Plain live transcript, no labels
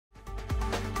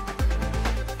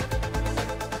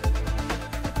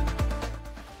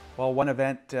Well, one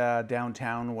event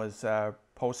downtown was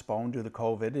postponed due to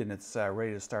COVID, and it's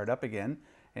ready to start up again.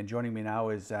 And joining me now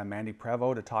is Mandy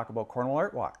Prevost to talk about Cornwall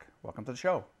Art Walk. Welcome to the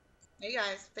show. Hey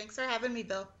guys, thanks for having me,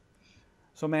 Bill.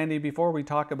 So Mandy, before we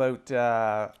talk about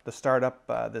the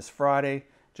startup this Friday,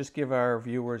 just give our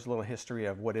viewers a little history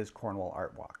of what is Cornwall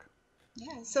Art Walk.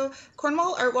 Yeah, so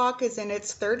Cornwall Art Walk is in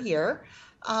its third year.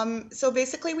 So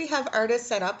basically we have artists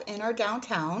set up in our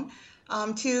downtown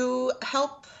to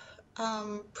help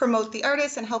promote the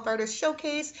artists and help artists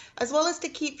showcase, as well as to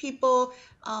keep people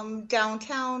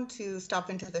downtown to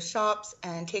stop into the shops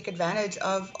and take advantage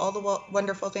of all the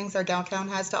wonderful things our downtown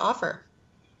has to offer.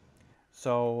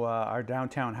 So our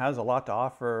downtown has a lot to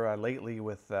offer lately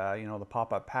with the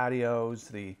pop-up patios,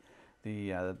 the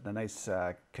nice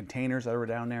containers that were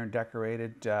down there and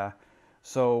decorated.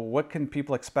 So what can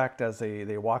people expect as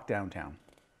they walk downtown?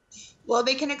 Well,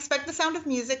 they can expect the sound of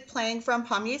music playing from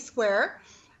Pommier Square,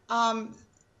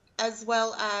 as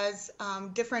well as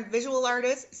different visual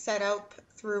artists set up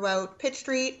throughout Pitt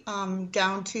Street,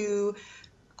 down to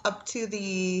up to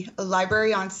the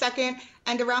library on 2nd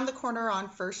and around the corner on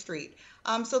 1st Street.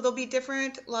 So there'll be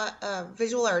different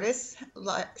visual artists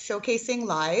showcasing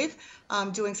live,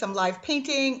 doing some live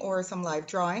painting or some live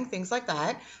drawing, things like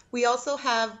that. We also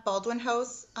have Baldwin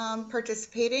House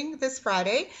participating this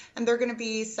Friday, and they're going to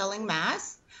be selling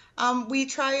masks.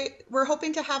 We're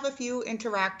hoping to have a few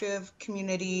interactive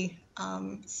community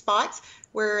spots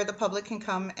where the public can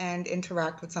come and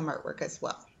interact with some artwork as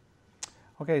well.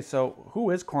 Okay, so who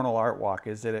is Cornwall Art Walk?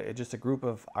 Is it just a group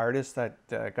of artists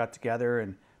that got together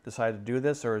and decided to do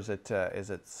this, or is it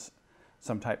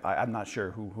some type? I'm not sure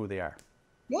who they are.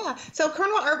 Yeah, so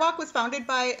Cornwall Art Walk was founded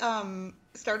by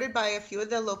started by a few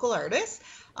of the local artists,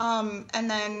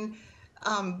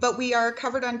 but we are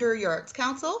covered under your Arts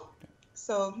Council,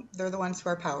 so they're the ones who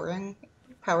are powering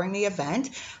the event.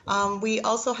 We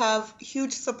also have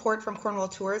huge support from Cornwall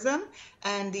Tourism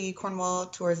and the Cornwall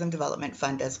Tourism Development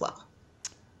Fund as well.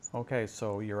 Okay,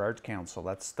 so your Arts Council.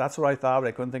 That's what I thought, but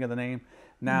I couldn't think of the name.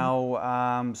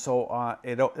 Now,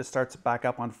 it starts back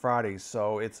up on Fridays.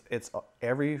 So is it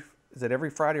every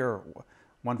Friday or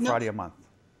one Friday a month?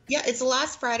 Yeah, it's the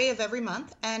last Friday of every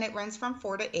month, and it runs from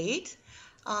 4 to 8.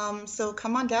 So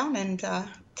come on down and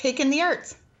take in the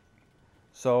arts.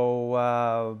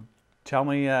 So tell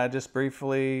me just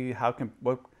briefly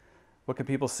what can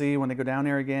people see when they go down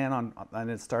there again and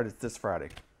it started this Friday?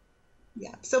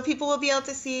 Yeah, so people will be able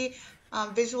to see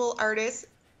visual artists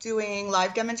doing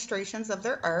live demonstrations of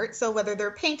their art. So whether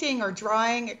they're painting or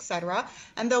drawing, etc.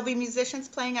 And there'll be musicians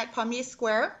playing at Pommier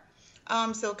Square.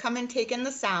 So come and take in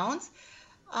the sounds.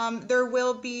 There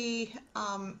will be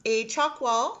a chalk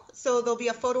wall. So there'll be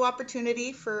a photo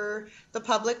opportunity for the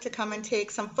public to come and take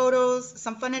some photos,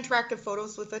 some fun interactive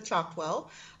photos with a chalk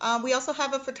wall. We also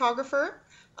have a photographer.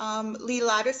 Lee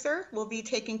Lattiser will be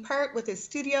taking part with his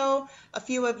studio. A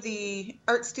few of the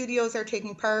art studios are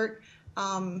taking part.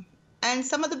 And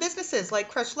some of the businesses like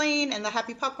Crush Lane and the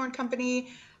Happy Popcorn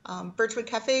Company, Birchwood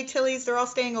Cafe, Tilly's, they're all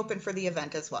staying open for the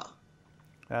event as well.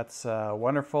 That's a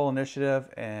wonderful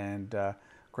initiative and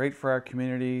great for our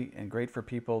community and great for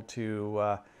people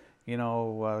to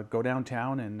go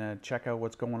downtown and check out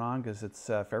what's going on, because it's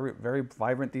very, very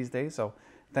vibrant these days. So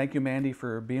thank you, Mandy,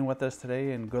 for being with us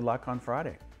today, and good luck on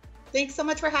Friday. Thanks so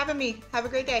much for having me. Have a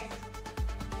great day.